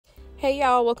Hey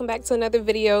y'all, welcome back to another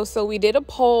video. So we did a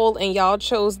poll and y'all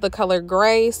chose the color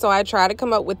gray, so I tried to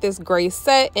come up with this gray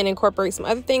set and incorporate some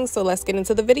other things. So let's get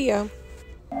into the video.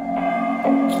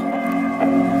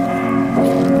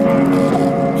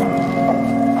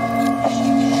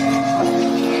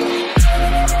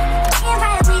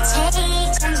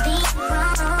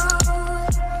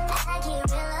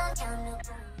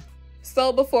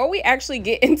 So before we actually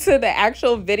get into the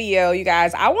actual video, you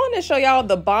guys, I want to show y'all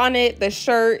the bonnet, the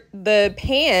shirt, the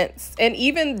pants, and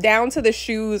even down to the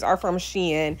shoes are from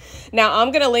Shein. Now,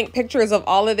 I'm going to link pictures of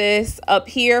all of this up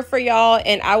here for y'all,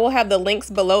 and I will have the links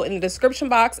below in the description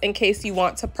box in case you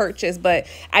want to purchase. But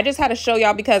I just had to show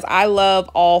y'all because I love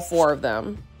all four of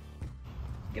them.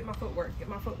 Get my footwork, get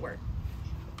my footwork.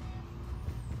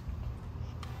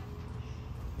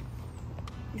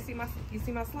 You see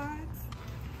my slides?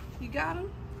 You got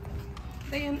them?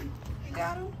 You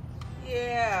got them?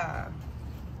 Yeah.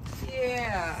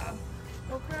 Yeah.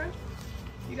 Okay.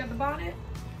 You got the bonnet?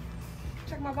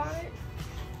 Check my bonnet.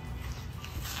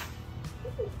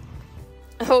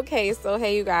 Okay, so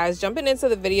hey you guys, jumping into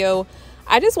the video,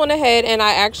 I just went ahead and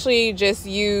I actually just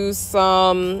used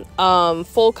some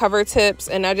full cover tips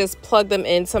and I just plugged them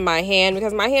into my hand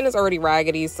because my hand is already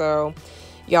raggedy. So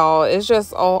y'all, it's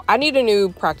just, I need a new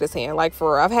practice hand. Like,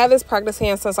 for real, I've had this practice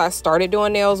hand since I started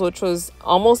doing nails, which was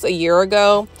almost a year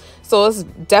ago. So it's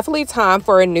definitely time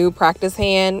for a new practice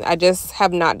hand. I just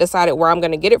have not decided where I'm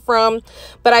going to get it from.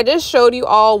 But I just showed you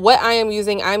all what I am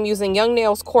using. I'm using Young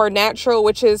Nails Core Natural,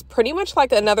 which is pretty much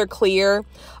like another clear.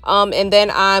 And then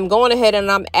I'm going ahead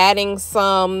and I'm adding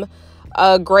some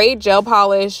gray gel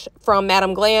polish from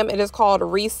Madam Glam. It is called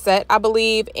Reset, I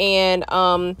believe. And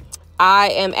I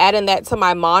am adding that to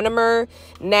my monomer.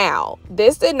 Now,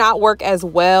 this did not work as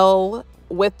well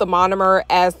with the monomer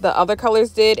as the other colors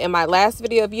did in my last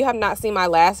video. If you have not seen my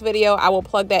last video, I will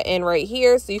plug that in right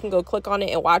here so you can go click on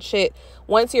it and watch it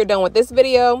once you're done with this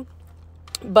video.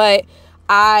 But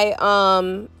I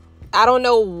don't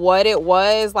know what it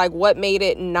was, like what made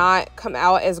it not come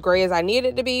out as gray as I needed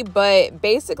it to be, but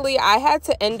basically I had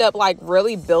to end up like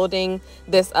really building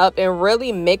this up and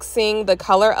really mixing the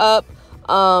color up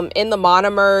in the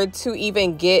monomer to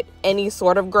even get any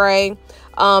sort of gray.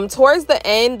 Towards the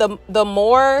end, the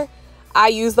more I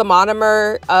use the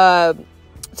monomer,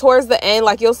 towards the end,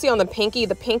 like you'll see on the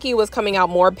pinky was coming out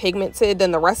more pigmented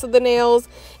than the rest of the nails,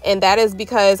 and that is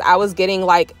because I was getting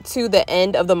like to the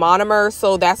end of the monomer,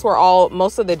 so that's where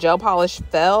most of the gel polish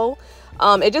fell.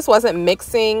 It just wasn't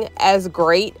mixing as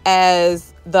great as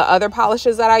the other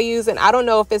polishes that I use, and I don't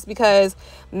know if it's because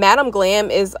Madam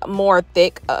Glam is a more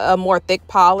thick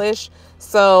polish,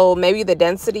 so maybe the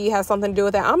density has something to do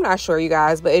with that. I'm not sure, you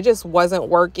guys, but it just wasn't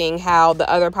working how the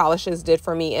other polishes did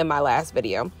for me in my last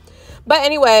video. But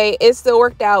anyway, it still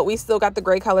worked out. We still got the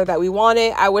gray color that we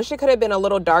wanted. I wish it could have been a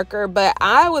little darker, but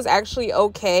I was actually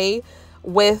okay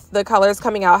with the colors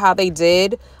coming out how they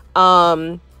did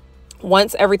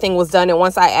once everything was done and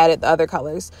once I added the other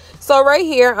colors. So right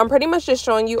here, I'm pretty much just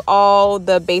showing you all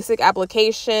the basic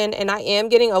application, and I am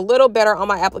getting a little better on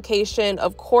my application.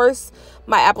 Of course,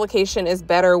 my application is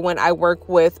better when I work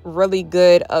with really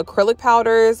good acrylic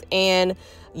powders, and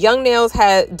Young Nails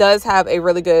does have a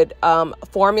really good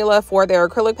formula for their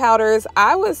acrylic powders.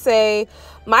 I would say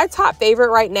my top favorite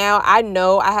right now, I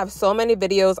know I have so many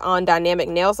videos on Dynamic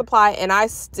Nail Supply, and I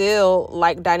still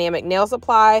like Dynamic Nail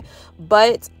Supply,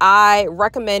 but I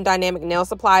recommend Dynamic Nail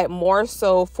Supply more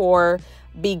so for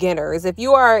beginners. If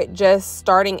you are just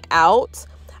starting out,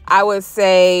 I would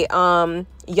say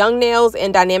Young Nails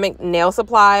and Dynamic Nail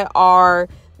Supply are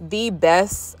the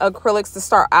best acrylics to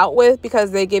start out with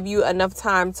because they give you enough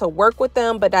time to work with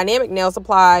them. But Dynamic Nail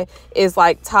Supply is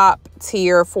like top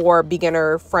tier for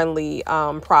beginner friendly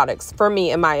products for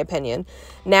me, in my opinion.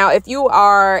 Now, if you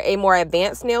are a more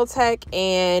advanced nail tech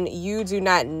and you do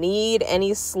not need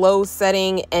any slow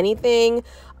setting anything,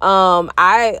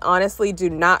 I honestly do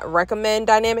not recommend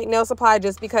Dynamic Nail Supply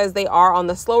just because they are on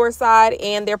the slower side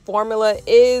and their formula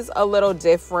is a little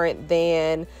different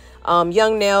than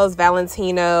Young Nails,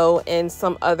 Valentino, and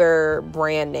some other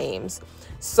brand names.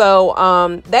 So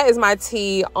that is my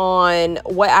tea on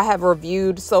what I have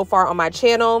reviewed so far on my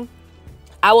channel.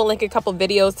 I will link a couple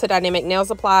videos to Dynamic Nail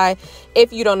Supply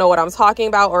if you don't know what I'm talking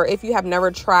about, or if you have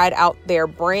never tried out their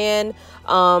brand.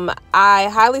 I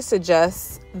highly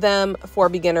suggest them for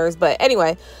beginners. But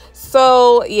anyway,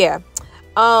 so yeah,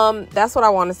 that's what I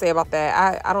want to say about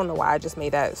that. I don't know why I just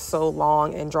made that so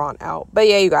long and drawn out, but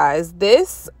yeah, you guys,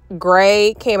 this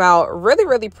gray came out really,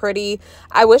 really pretty.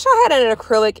 I wish I had an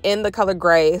acrylic in the color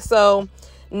gray. So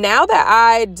now that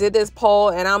I did this poll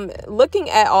and I'm looking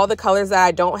at all the colors that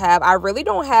I don't have, I really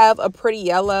don't have a pretty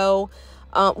yellow.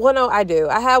 Well, no, I do.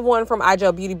 I have one from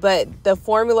iGel Beauty, but the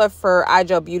formula for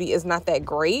iGel Beauty is not that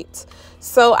great.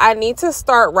 So I need to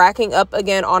start racking up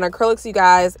again on acrylics, you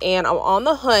guys. And I'm on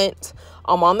the hunt.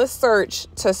 I'm on the search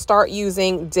to start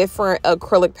using different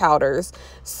acrylic powders.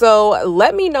 So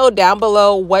let me know down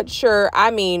below what's your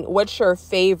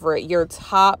favorite, your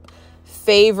top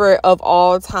favorite of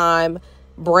all time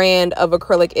brand of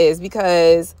acrylic is,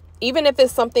 because even if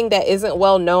it's something that isn't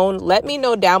well known, let me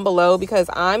know down below, because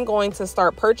I'm going to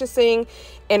start purchasing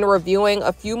and reviewing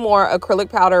a few more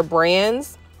acrylic powder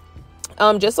brands,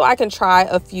 just so I can try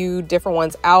a few different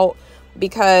ones out,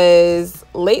 because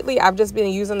lately I've just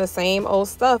been using the same old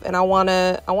stuff and I want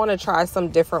to try some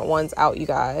different ones out, you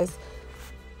guys.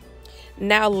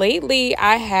 Now, lately,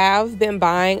 I have been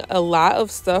buying a lot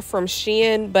of stuff from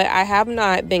Shein, but I have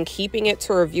not been keeping it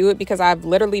to review it, because I've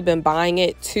literally been buying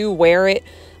it to wear it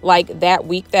like that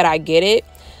week that I get it.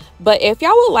 But if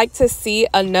y'all would like to see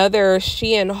another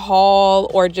Shein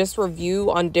haul or just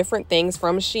review on different things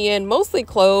from Shein, mostly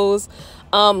clothes,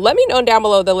 let me know down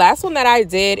below. The last one that I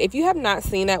did, if you have not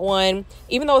seen that one,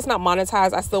 even though it's not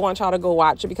monetized, I still want y'all to go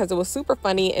watch it, because it was super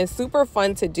funny and super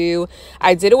fun to do.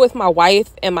 I did it with my wife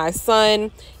and my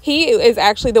son. He is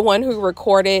actually the one who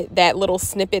recorded that little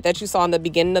snippet that you saw in the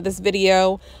beginning of this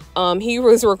video. He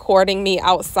was recording me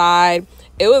outside.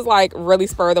 It was like really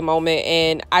spur of the moment,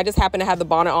 and I just happened to have the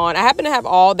bonnet on. I happen to have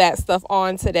all that stuff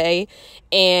on today,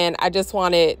 and I just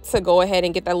wanted to go ahead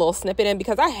and get that little snippet in,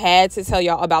 because I had to tell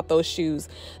y'all about those shoes.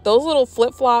 Those little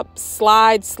flip-flop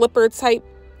slide slipper type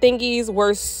thingies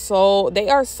they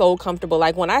are so comfortable.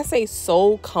 Like, when I say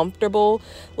so comfortable,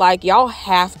 like, y'all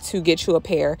have to get you a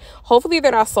pair. Hopefully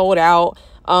they're not sold out.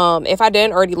 If I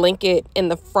didn't already link it in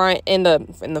the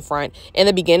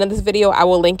beginning of this video, I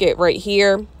will link it right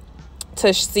here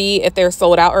to see if they're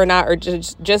sold out or not, or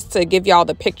just to give y'all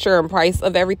the picture and price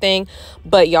of everything.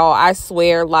 But y'all, I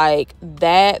swear, like,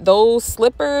 those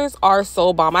slippers are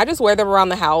so bomb. I just wear them around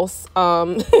the house.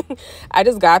 I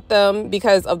just got them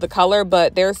because of the color,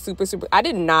 but they're super I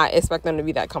did not expect them to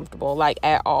be that comfortable, like,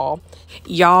 at all.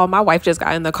 Y'all, my wife just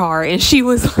got in the car and she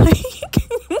was like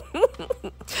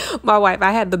my wife,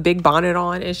 I had the big bonnet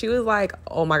on, and she was like,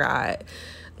 oh my God,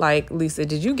 like, Leesa,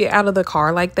 did you get out of the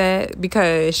car like that?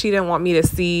 Because she didn't want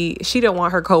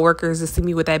her coworkers to see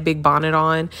me with that big bonnet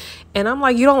on. And I'm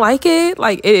like, you don't like it?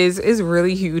 Like, it's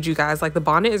really huge, you guys. Like, the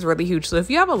bonnet is really huge. So if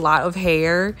you have a lot of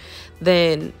hair,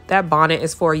 then that bonnet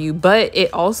is for you. But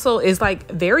it also is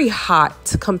like very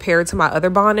hot compared to my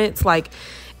other bonnets. Like,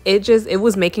 it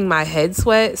was making my head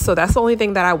sweat. So that's the only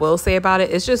thing that I will say about it.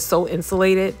 It's just so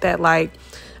insulated that, like,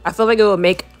 I feel like it would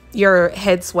make your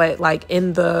head sweat, like,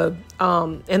 in the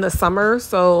summer.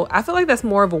 So I feel like that's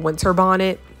more of a winter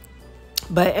bonnet.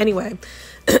 But anyway,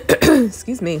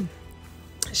 excuse me,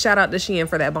 shout out to Shein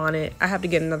for that bonnet. I have to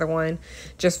get another one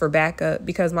just for backup,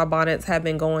 because my bonnets have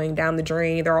been going down the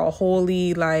drain. They're all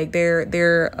holy, like,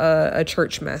 they're a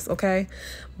church mess. Okay,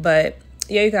 but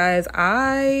yeah, you guys,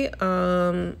 I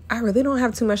really don't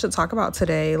have too much to talk about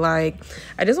today. Like,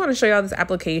 I just want to show y'all this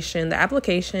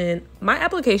application. My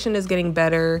application is getting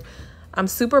better. I'm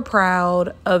super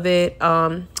proud of it.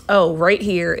 Oh, right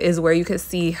here is where you could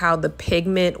see how the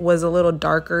pigment was a little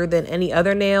darker than any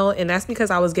other nail. And that's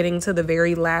because I was getting to the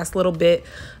very last little bit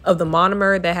of the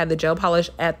monomer that had the gel polish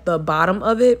at the bottom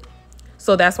of it.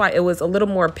 So that's why it was a little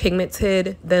more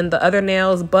pigmented than the other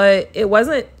nails, but it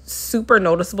wasn't super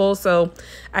noticeable. So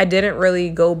I didn't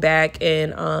really go back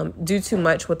and do too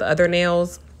much with the other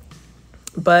nails.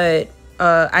 But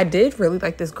I did really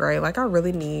like this gray. Like, I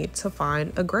really need to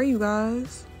find a gray, you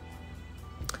guys.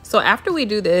 So after we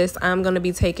do this, I'm going to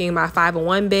be taking my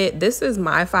 5-in-1 bit. This is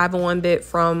my 5-in-1 bit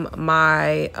from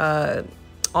my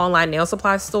online nail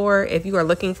supply store. If you are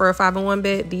looking for a 5-in-1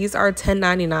 bit, these are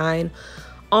 $10.99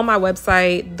 on my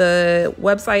website. The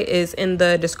website is in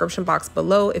the description box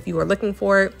below if you are looking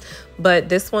for it. But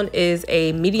this one is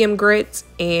a medium grit,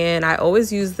 and I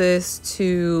always use this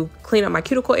to clean up my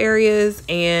cuticle areas,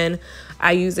 and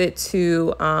I use it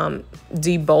to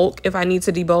debulk if I need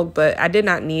to debulk. But I did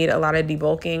not need a lot of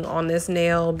debulking on this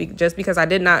nail just because I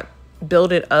did not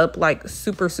build it up like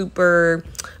super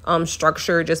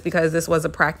structured, just because this was a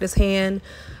practice hand.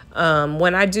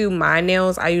 When I do my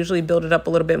nails, I usually build it up a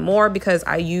little bit more because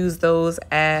I use those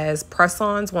as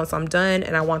press-ons once I'm done,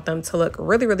 and I want them to look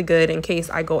really good in case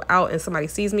I go out and somebody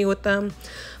sees me with them.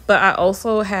 But I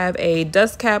also have a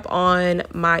dust cap on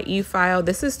my e-file.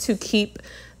 This is to keep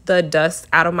the dust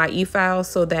out of my e-file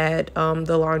so that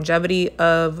the longevity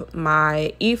of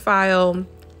my e-file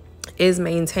is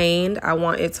maintained. I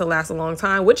want it to last a long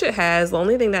time, which it has. The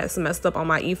only thing that's messed up on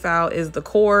my e-file is the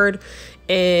cord.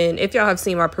 And if y'all have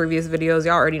seen my previous videos,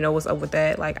 y'all already know what's up with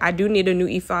that. Like, I do need a new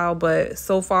e-file, but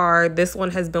so far this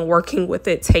one has been working with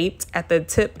it taped at the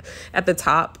tip, at the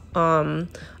top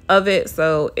of it,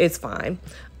 so it's fine.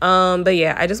 But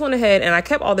yeah, I just went ahead and I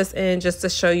kept all this in just to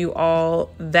show you all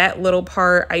that little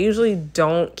part. I usually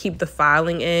don't keep the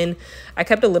filing in. I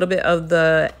kept a little bit of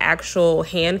the actual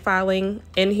hand filing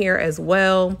in here as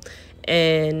well.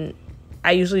 And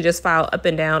I usually just file up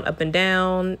and down,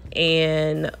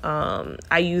 and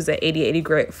I use an 80/80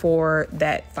 grit for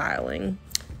that filing.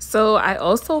 So I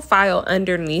also file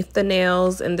underneath the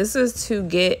nails, and this is to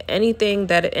get any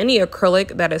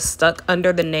acrylic that is stuck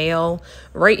under the nail.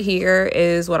 Right here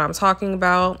is what I'm talking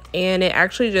about, and it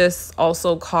actually just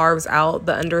also carves out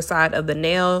the underside of the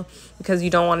nail because you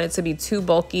don't want it to be too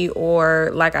bulky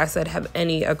or, like I said, have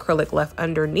any acrylic left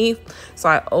underneath. So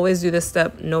I always do this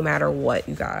step no matter what,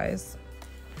 you guys.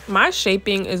 My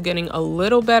shaping is getting a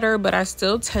little better, but I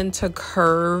still tend to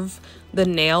curve the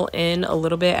nail in a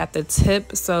little bit at the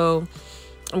tip, so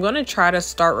I'm going to try to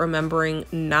start remembering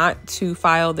not to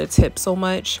file the tip so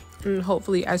much, and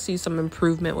hopefully I see some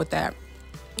improvement with that.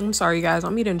 I'm sorry, you guys,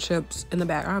 I'm eating chips in the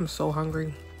back. I'm so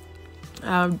hungry.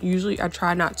 Usually I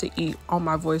try not to eat on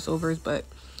my voiceovers, but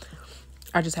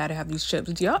I just had to have these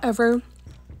chips. Do y'all ever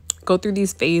go through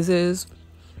these phases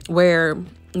where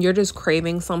you're just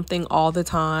craving something all the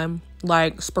time,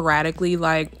 like sporadically,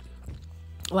 like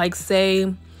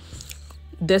say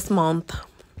this month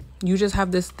you just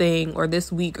have this thing, or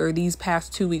this week or these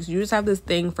past 2 weeks you just have this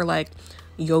thing for like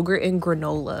yogurt and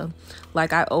granola?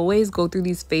 Like, I always go through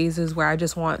these phases where I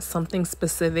just want something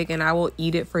specific and I will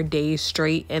eat it for days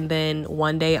straight, and then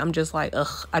one day I'm just like,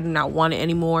 ugh, I do not want it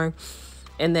anymore.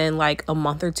 And then like a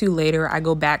month or two later I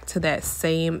go back to that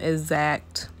same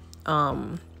exact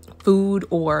food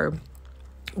or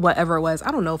whatever it was. I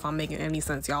don't know if I'm making any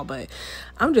sense, y'all, but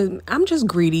I'm just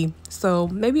greedy. So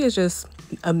maybe it's just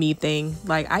a me thing.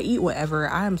 Like, I eat whatever.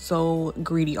 I am so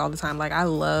greedy all the time. Like, I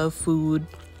love food,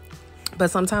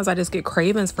 but sometimes I just get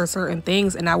cravings for certain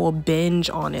things and I will binge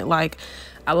on it. Like,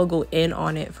 I will go in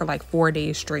on it for like 4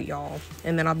 days straight, y'all,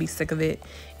 and then I'll be sick of it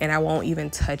and I won't even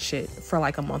touch it for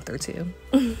like a month or two.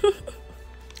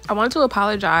 I want to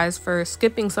apologize for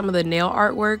skipping some of the nail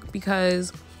artwork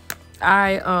because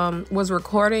I was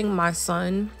recording my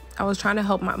son. I was trying to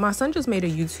help my son just made a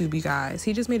YouTube, you guys.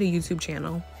 He just made a YouTube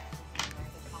channel.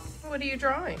 What are you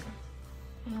drawing?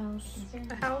 A house.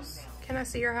 A house? Can I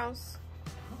see your house?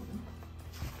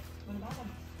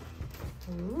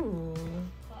 Ooh.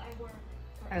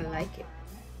 I like it.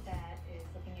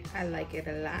 I like it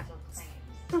a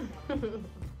lot.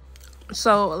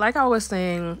 So like I was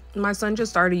saying, my son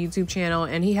just started a YouTube channel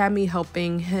and he had me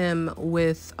helping him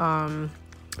with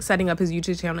setting up his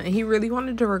YouTube channel, and he really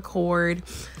wanted to record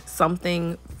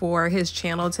something for his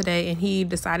channel today, and he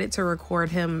decided to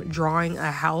record him drawing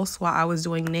a house while I was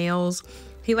doing nails.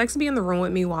 He likes to be in the room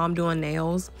with me while I'm doing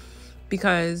nails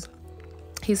because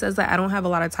he says that I don't have a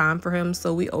lot of time for him,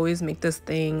 so we always make this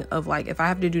thing of like, if I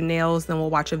have to do nails, then we'll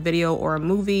watch a video or a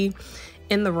movie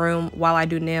in the room while I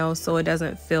do nails, so it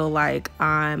doesn't feel like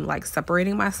I'm like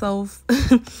separating myself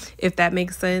if that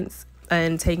makes sense,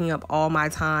 and taking up all my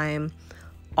time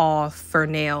off for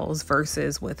nails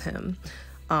versus with him,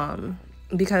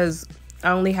 because I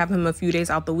only have him a few days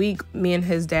out the week. Me and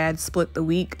his dad split the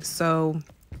week, so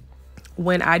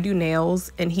when I do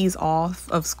nails and he's off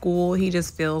of school, he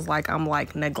just feels like I'm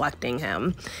like neglecting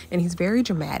him, and he's very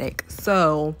dramatic.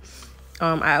 So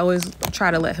I always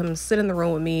try to let him sit in the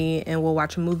room with me and we'll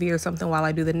watch a movie or something while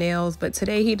I do the nails. But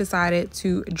today he decided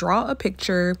to draw a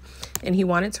picture and he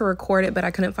wanted to record it, but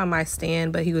I couldn't find my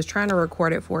stand, but he was trying to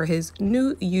record it for his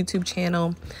new YouTube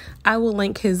channel. I will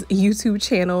link his YouTube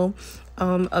channel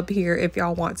up here if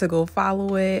y'all want to go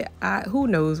follow it. Who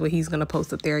knows what he's gonna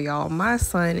post up there, y'all. My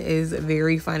son is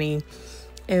very funny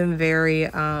and very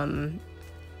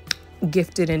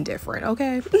gifted and different,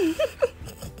 okay?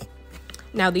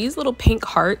 Now these little pink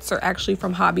hearts are actually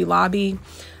from Hobby Lobby.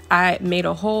 I made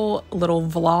a whole little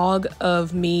vlog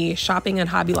of me shopping in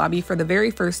Hobby Lobby for the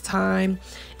very first time,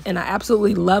 and I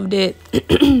absolutely loved it.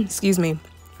 Excuse me.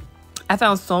 I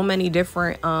found so many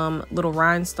different little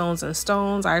rhinestones and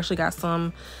stones. I actually got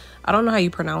some, I don't know how you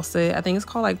pronounce it. I think it's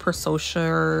called like Persosha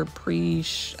or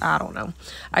Preesh. I don't know.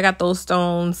 I got those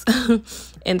stones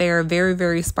and they're very,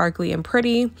 very sparkly and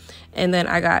pretty. And then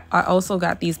I also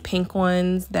got these pink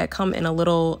ones that come in a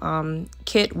little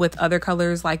kit with other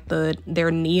colors, like their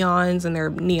neons, and they're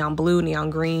neon blue, neon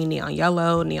green, neon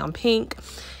yellow, neon pink.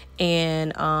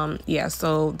 And yeah,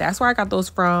 so that's where I got those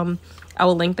from. I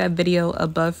will link that video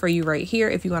above for you right here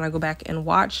if you want to go back and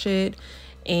watch it.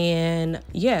 And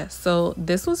yeah, so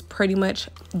this was pretty much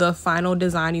the final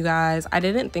design, you guys. I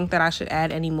didn't think that I should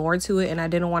add any more to it, and I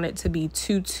didn't want it to be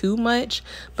too much,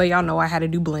 but y'all know I had to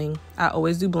do bling. I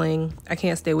always do bling. I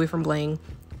can't stay away from bling.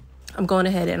 I'm going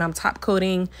ahead and I'm top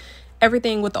coating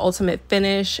everything with the ultimate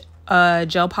finish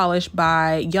gel polish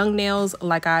by Young Nails.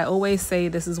 Like I always say,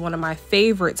 this is one of my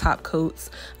favorite top coats.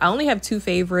 I only have two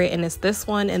favorite, and it's this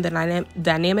one and the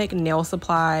Dynamic Nail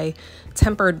Supply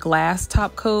tempered glass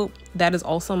top coat. That is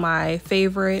also my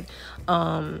favorite,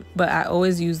 but I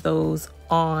always use those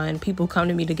on people who come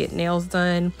to me to get nails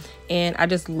done, and I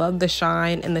just love the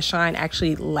shine, and the shine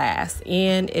actually lasts,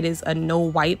 and it is a no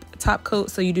wipe top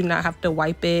coat, so you do not have to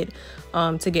wipe it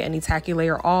to get any tacky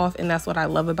layer off, and that's what I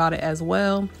love about it as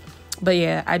well. But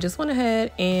yeah, I just went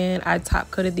ahead and I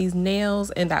top coated these nails,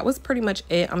 and that was pretty much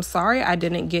it. I'm sorry I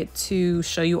didn't get to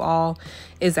show you all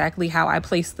exactly how I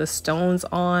placed the stones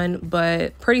on,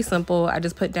 but pretty simple. I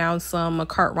just put down some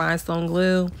Macart rhinestone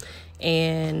glue,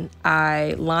 and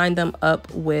I lined them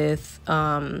up with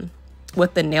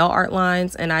the nail art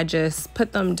lines, and I just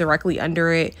put them directly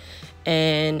under it.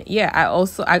 And yeah,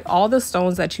 all the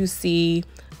stones that you see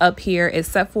up here,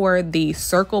 except for the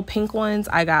circle pink ones,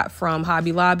 I got from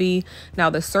Hobby Lobby.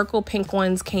 Now the circle pink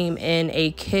ones came in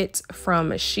a kit from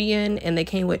Shein, and they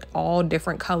came with all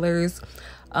different colors,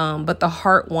 but the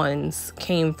heart ones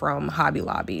came from Hobby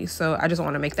Lobby. So I just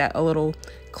want to make that a little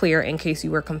clear in case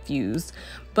you were confused.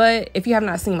 But if you have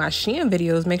not seen my Shein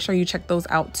videos, make sure you check those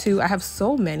out too. I have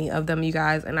so many of them, you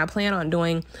guys, and I plan on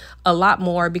doing a lot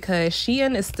more because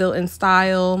Shein is still in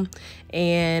style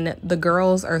and the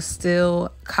girls are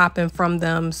still copping from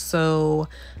them. So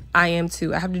I am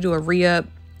too. I have to do a re-up,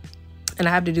 and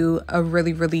I have to do a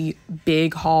really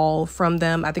big haul from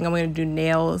them. I think I'm going to do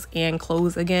nails and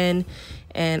clothes again,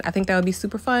 and I think that would be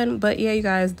super fun. But yeah, you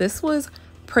guys, this was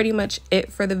pretty much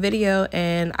it for the video,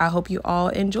 and I hope you all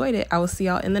enjoyed it. I will see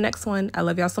y'all in the next one. I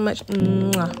love y'all so much.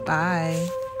 Mwah.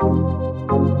 Bye.